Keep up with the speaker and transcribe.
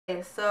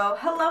Okay, so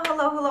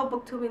hello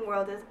booktubing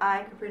world, it's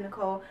I, Capri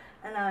Nicole,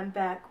 and I'm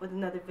back with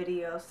another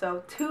video.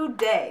 So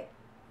today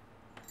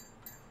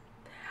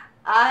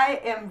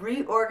I am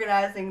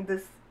reorganizing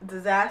this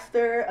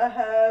disaster I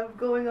have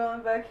going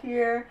on back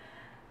here.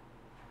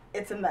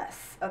 It's a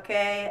mess,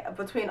 okay?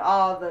 Between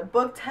all the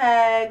book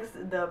tags,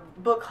 the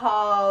book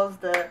hauls,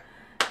 the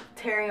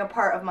tearing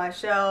apart of my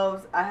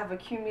shelves, I have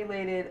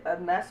accumulated a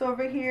mess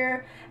over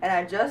here, and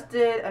I just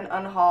did an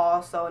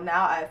unhaul, so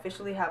now I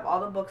officially have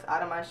all the books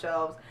out of my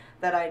shelves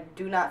that I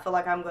do not feel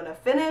like I'm going to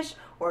finish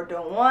or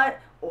don't want,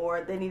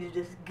 or they need to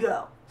just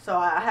go. So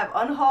I have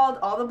unhauled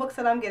all the books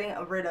that I'm getting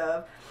rid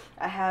of.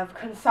 I have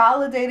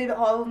consolidated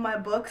all of my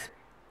books,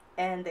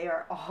 and they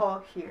are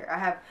all here. I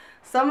have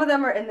some of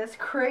them are in this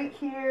crate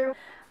here.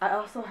 I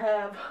also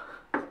have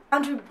a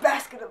 100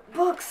 basket of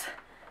books.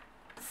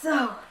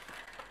 So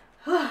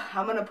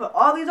I'm going to put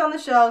all these on the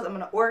shelves, I'm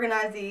going to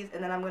organize these,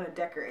 and then I'm going to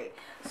decorate.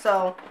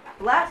 So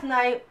last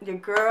night, your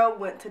girl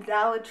went to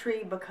Dollar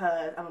Tree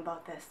because I'm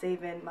about to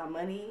saving my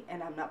money,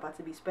 and I'm not about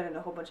to be spending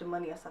a whole bunch of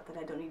money on stuff that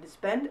I don't need to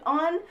spend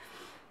on.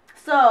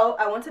 So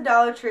I went to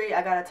Dollar Tree,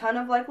 I got a ton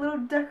of like little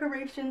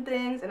decoration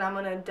things, and I'm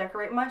going to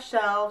decorate my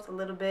shelves a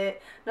little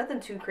bit. Nothing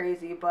too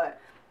crazy,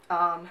 but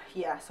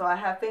yeah, so I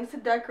have things to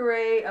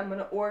decorate. I'm going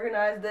to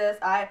organize this.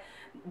 I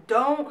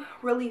don't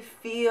really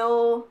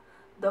feel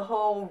the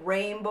whole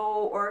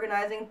rainbow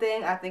organizing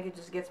thing. I think it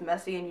just gets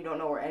messy and you don't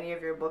know where any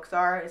of your books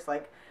are. It's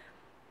like,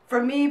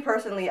 for me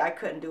personally, I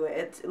couldn't do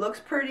it. It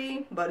looks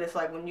pretty, but it's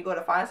like when you go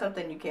to find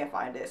something, you can't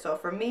find it. So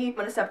for me, I'm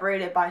going to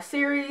separate it by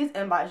series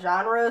and by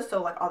genres.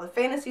 So like all the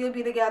fantasy will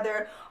be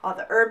together, all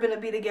the urban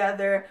will be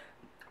together,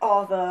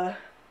 all the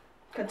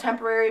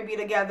contemporary will be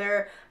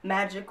together,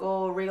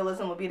 magical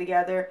realism will be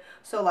together.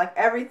 So like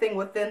everything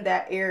within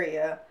that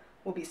area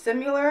will be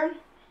similar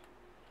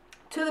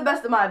to the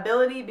best of my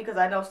ability, because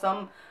I know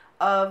some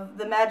of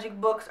the magic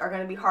books are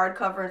going to be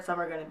hardcover and some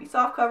are going to be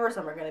softcover,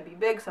 some are going to be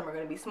big, some are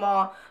going to be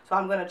small. So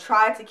I'm going to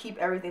try to keep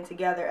everything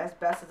together as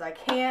best as I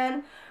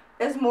can.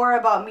 It's more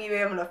about me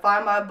being able to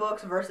find my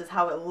books versus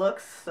how it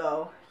looks.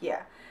 So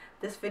yeah,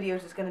 this video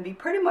is just going to be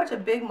pretty much a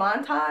big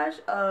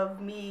montage of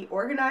me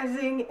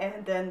organizing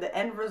and then the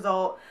end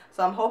result.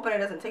 So I'm hoping it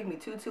doesn't take me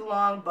too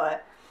long,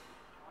 but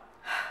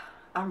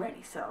I'm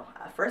ready. So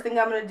first thing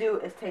I'm going to do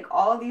is take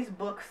all of these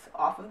books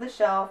off of the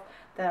shelf.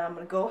 Then I'm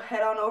going to go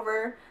head on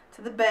over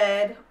to the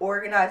bed,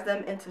 organize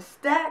them into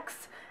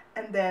stacks,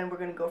 and then we're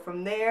going to go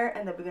from there,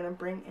 and then we're going to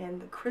bring in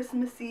the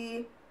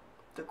Christmassy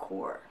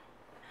decor.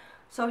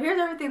 So here's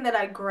everything that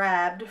I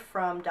grabbed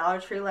from Dollar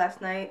Tree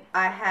last night.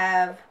 I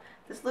have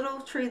this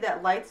little tree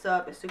that lights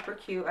up. It's super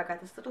cute. I got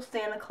this little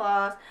Santa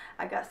Claus.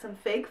 I got some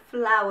fake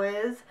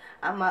flowers.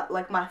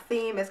 My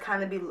theme is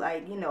kind of be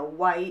like, you know,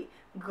 white,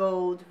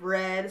 gold,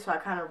 red, so I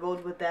kind of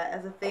rolled with that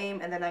as a theme.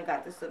 And then I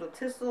got this little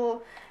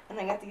tinsel, and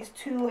I got these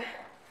two,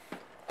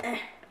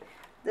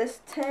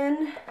 this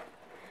tin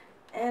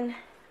and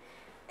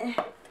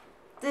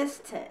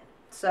this tin.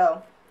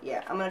 So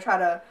yeah, I'm gonna try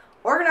to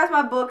organize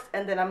my books,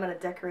 and then I'm gonna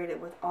decorate it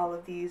with all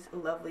of these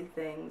lovely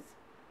things.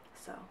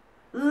 So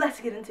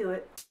let's get into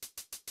it.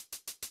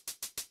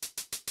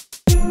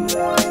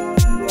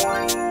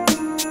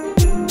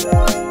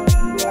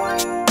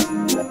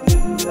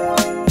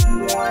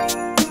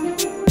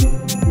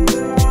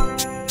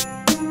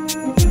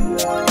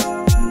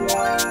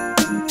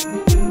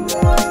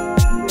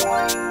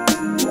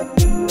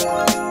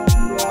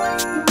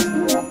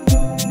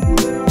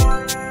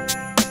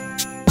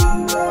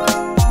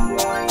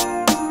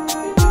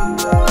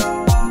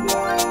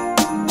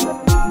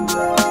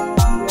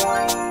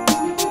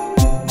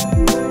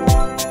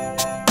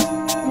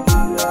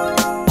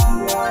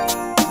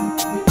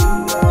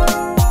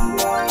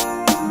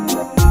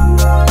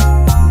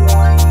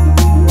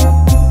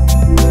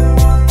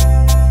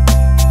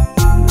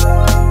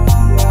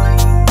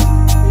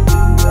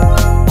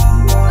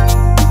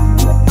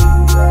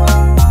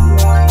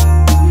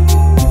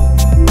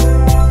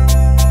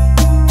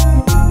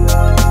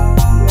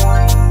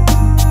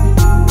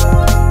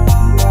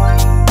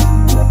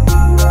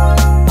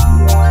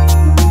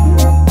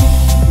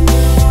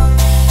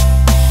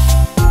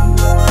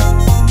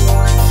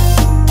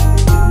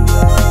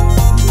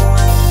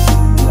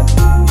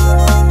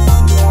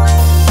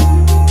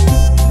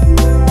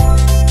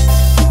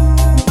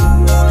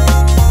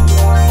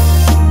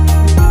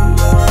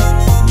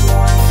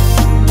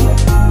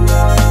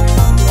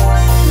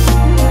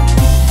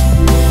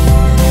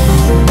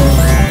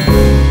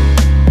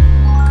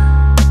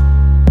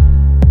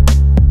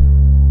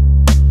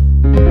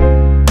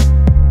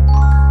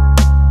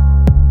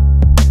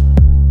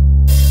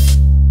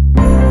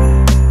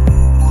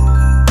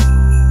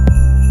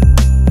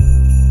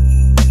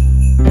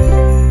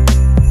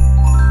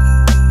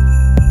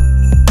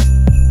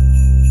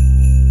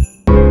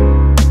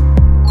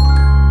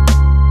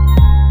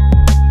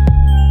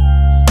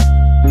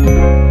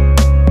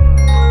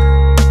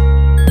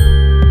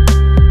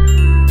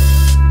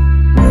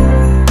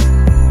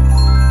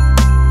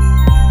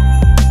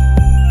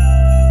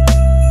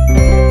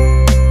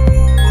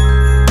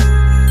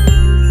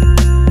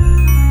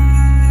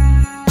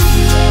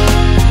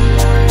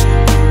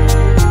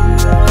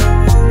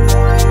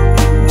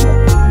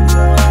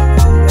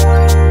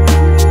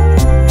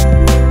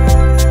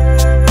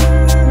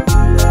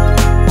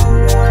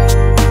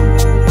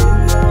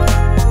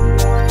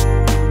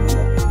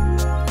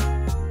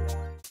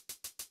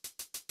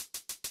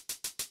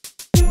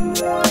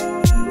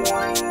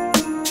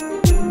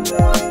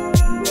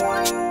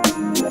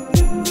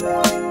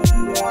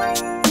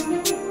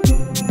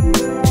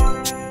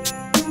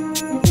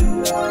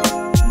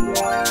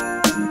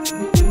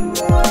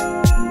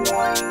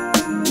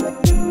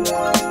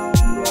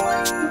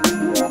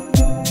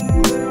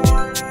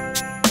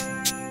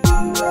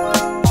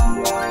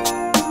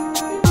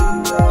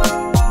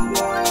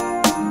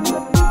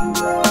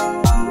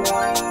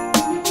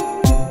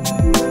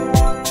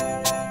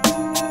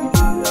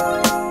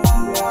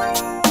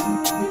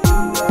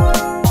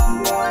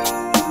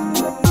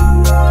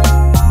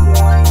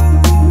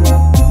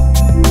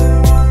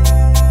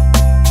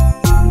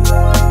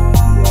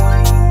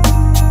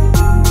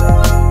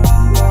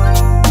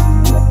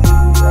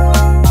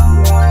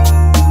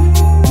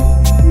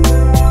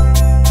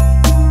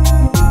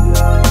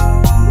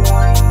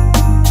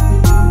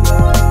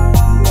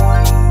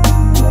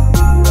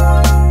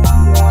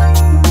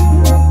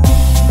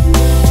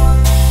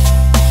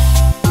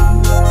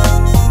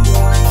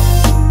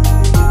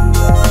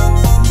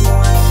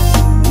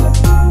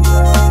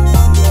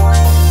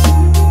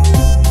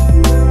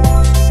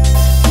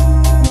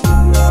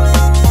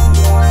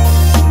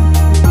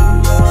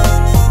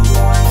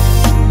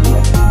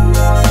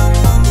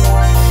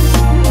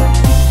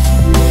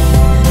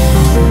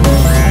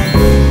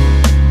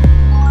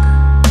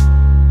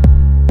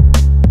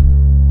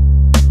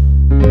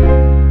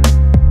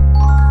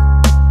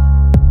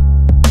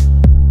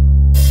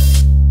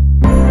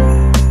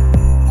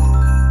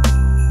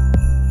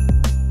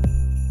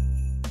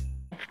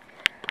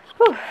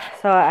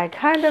 So I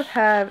kind of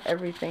have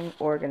everything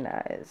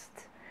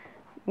organized.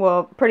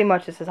 Well, pretty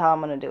much this is how I'm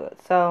going to do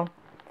it. So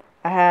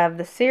I have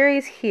the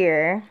series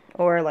here,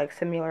 or like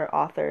similar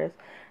authors.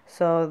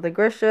 So the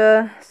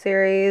Grisha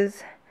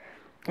series,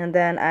 and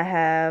then I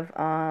have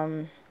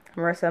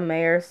Marissa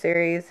Mayer's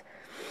series,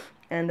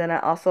 and then I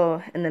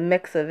also, in the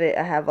mix of it,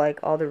 I have like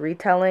all the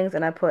retellings,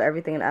 and I put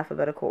everything in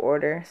alphabetical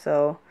order.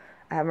 So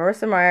I have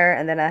Marissa Meyer,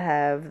 and then I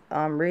have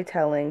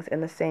retellings in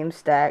the same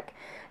stack,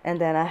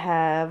 and then I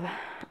have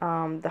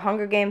the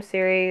Hunger Games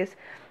series,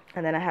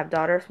 and then I have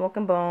Daughter of Smoke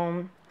and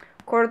Bone,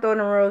 Court of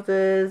Thorns and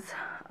Roses,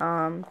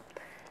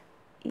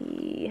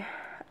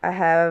 I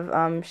have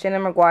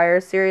Shannon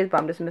McGuire's series,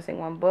 but I'm just missing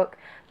one book.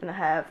 Then I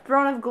have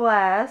Throne of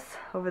Glass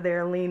over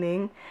there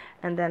leaning,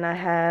 and then I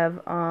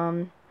have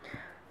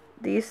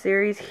these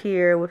series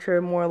here, which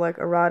are more like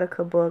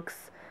erotica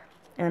books,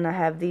 and I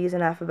have these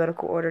in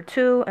alphabetical order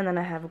too, and then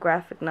I have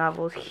graphic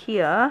novels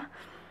here,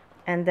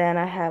 and then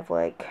I have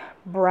like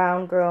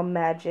brown girl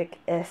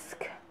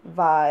magic-esque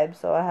vibe.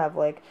 So I have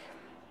like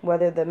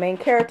whether the main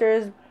character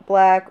is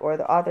black or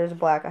the author is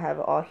black, I have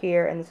it all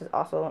here, and this is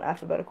also in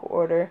alphabetical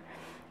order.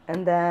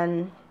 And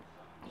then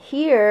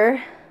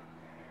here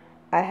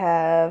I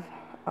have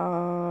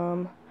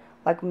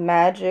like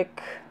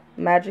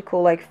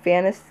magical like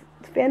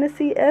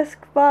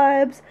fantasy-esque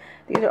vibes.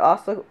 These are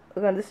also,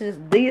 again, this is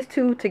just, these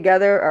two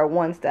together are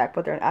one stack,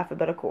 but they're in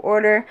alphabetical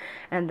order.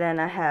 And then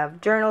I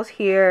have journals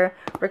here,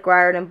 Rick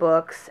Riordan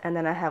books, and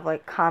then I have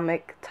like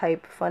comic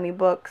type funny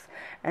books.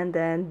 And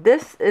then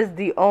this is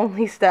the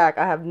only stack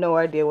I have no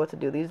idea what to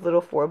do, these little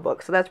 4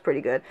 books, so that's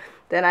pretty good.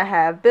 Then I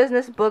have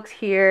business books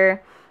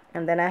here,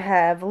 and then I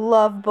have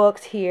love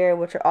books here,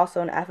 which are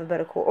also in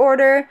alphabetical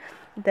order.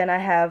 Then I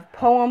have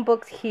poem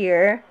books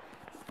here.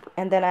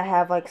 And then I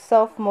have like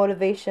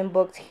self-motivation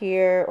books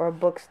here, or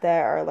books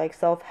that are like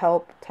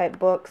self-help type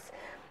books.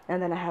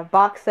 And then I have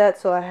box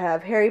sets, so I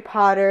have Harry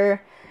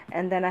Potter,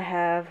 and then I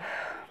have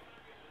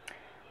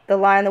The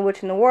Lion, the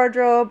Witch, and the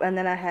Wardrobe, and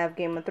then I have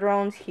Game of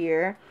Thrones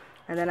here.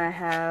 And then I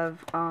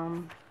have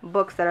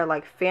books that are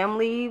like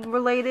family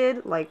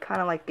related, like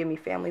kind of like give me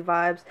family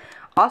vibes,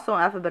 also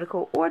in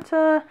alphabetical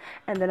order.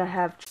 And then I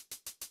have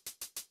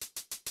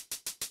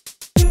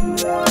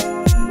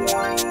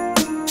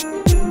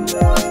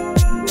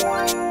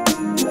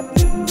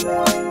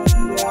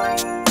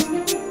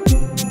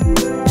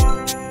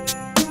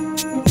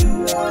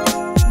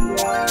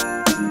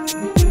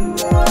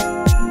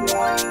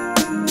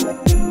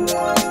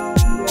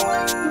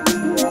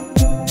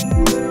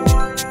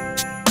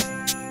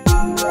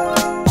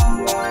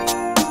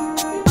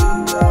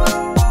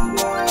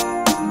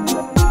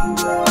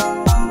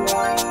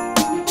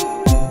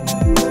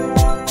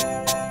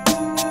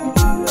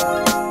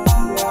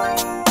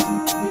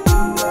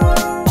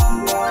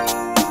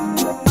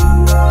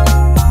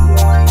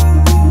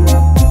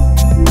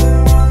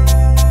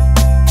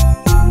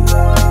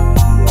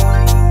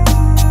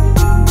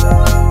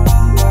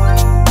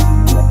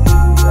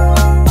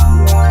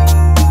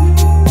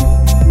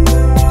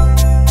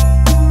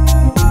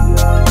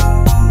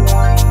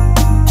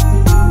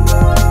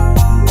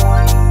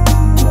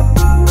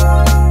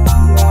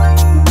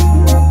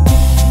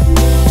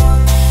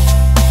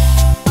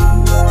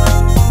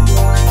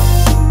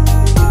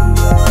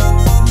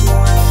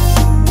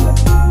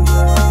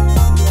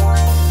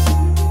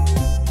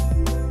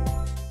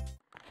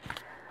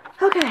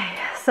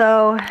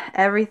so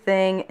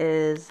everything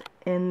is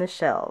in the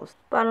shelves.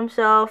 Bottom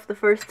shelf, the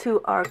first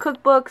 2 are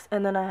cookbooks,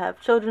 and then I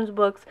have children's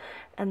books,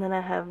 and then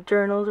I have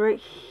journals right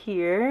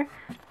here.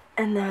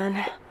 And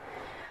then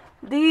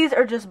these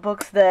are just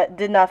books that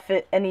did not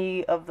fit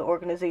any of the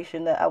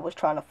organization that I was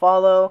trying to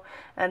follow.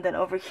 And then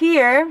over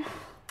here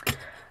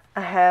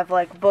I have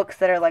like books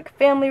that are like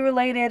family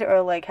related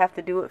or like have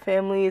to do with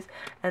families.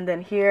 And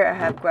then here I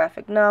have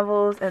graphic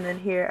novels, and then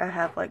here I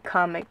have like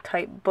comic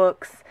type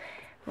books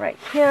right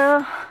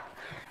here.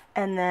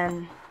 And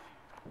then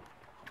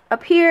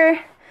up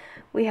here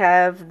we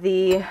have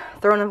the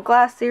Throne of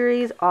Glass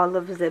series, all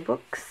of the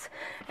books.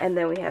 And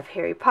then we have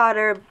Harry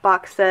Potter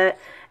box set,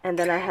 and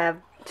then I have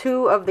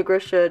 2 of the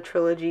Grisha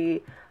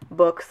trilogy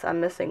books.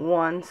 I'm missing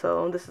 1,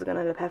 so this is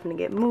gonna end up having to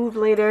get moved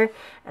later.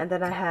 And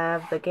then I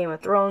have the Game of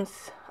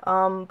Thrones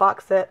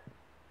box set.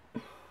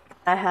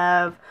 I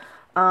have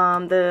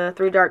the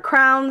 3 Dark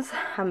Crowns.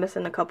 I'm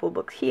missing a couple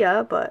books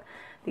here, but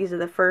these are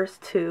the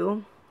first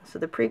 2. So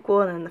the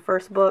prequel and then the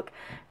first book.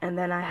 And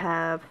then I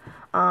have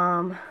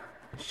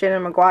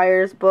Shannon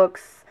McGuire's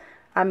books.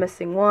 I'm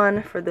missing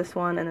 1 for this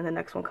one, and then the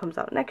next one comes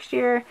out next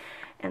year.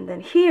 And then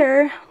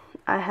here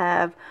I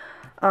have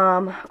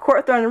Court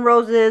of Thorns and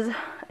Roses,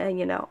 and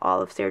you know,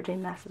 all of Sarah J.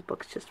 Maas's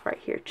books just right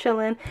here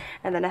chilling.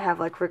 And then I have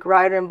like Rick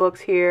Riordan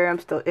books here. I'm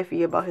still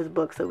iffy about his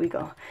books, so we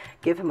gonna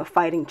give him a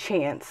fighting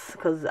chance,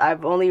 because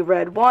I've only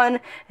read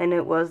 1, and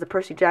it was the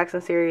Percy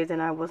Jackson series,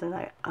 and I wasn't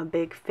a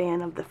big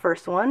fan of the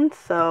first one.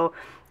 So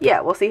yeah,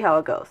 we'll see how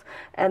it goes.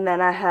 And then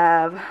I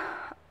have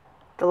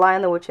The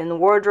Lion, the Witch, and the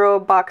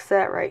Wardrobe box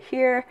set right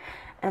here.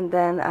 And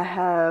then I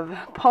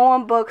have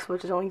poem books,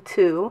 which is only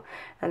 2.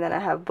 And then I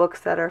have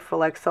books that are for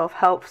like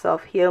self-help,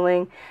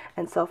 self-healing,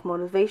 and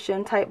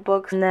self-motivation type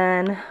books. And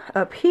then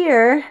up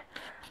here,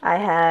 I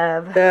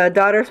have the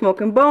Daughter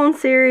Smoking Bone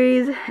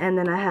series. And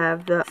then I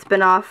have the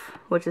spin-off,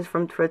 which is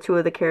for 2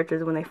 of the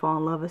characters when they fall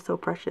in love. It's so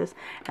precious.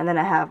 And then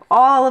I have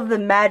all of the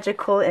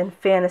magical and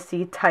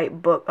fantasy type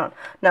book. Oh,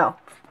 no.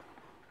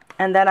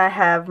 And then I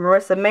have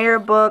Marissa Mayer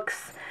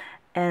books.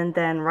 And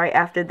then right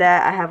after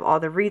that, I have all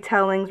the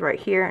retellings right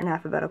here in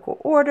alphabetical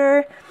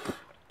order.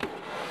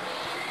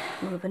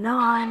 Moving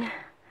on.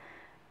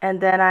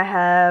 And then I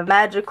have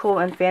magical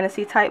and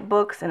fantasy type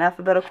books in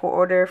alphabetical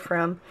order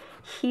from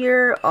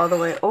here all the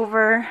way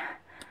over.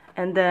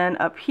 And then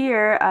up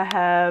here, I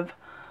have,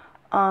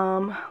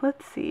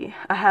 let's see.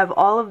 I have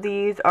all of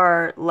these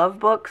are love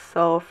books.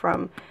 So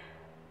from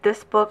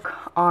this book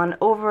on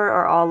over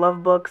are all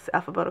love books,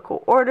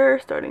 alphabetical order,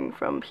 starting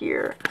from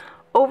here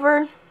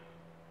over.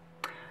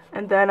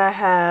 And then I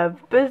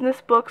have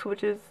business books,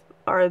 which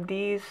are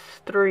these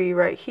 3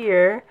 right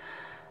here.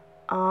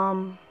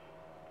 I'm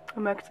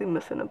actually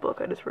missing a book,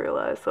 I just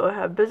realized. So I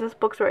have business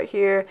books right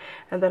here,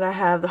 and then I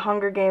have the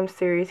Hunger Games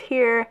series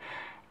here,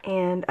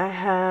 and I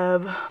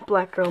have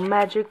Black Girl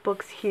Magic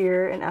books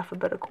here in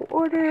alphabetical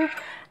order,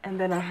 and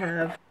then I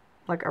have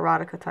like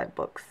erotica type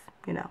books,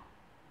 you know,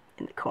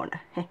 in the corner.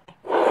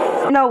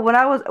 So, you know, when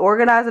I was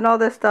organizing all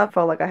this stuff, I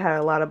felt like I had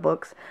a lot of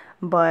books,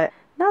 but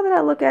now that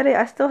I look at it,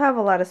 I still have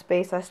a lot of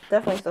space. I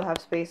definitely still have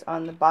space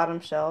on the bottom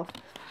shelf.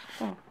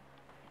 Yeah,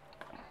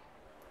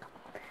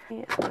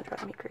 it's gonna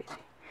drive me crazy.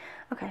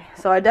 Okay,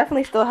 so I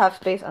definitely still have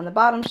space on the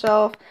bottom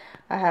shelf.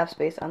 I have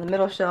space on the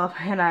middle shelf,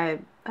 and I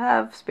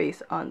have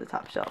space on the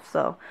top shelf.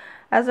 So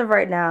as of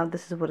right now,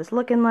 this is what it's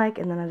looking like,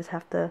 and then I just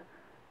have to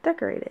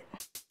decorate it.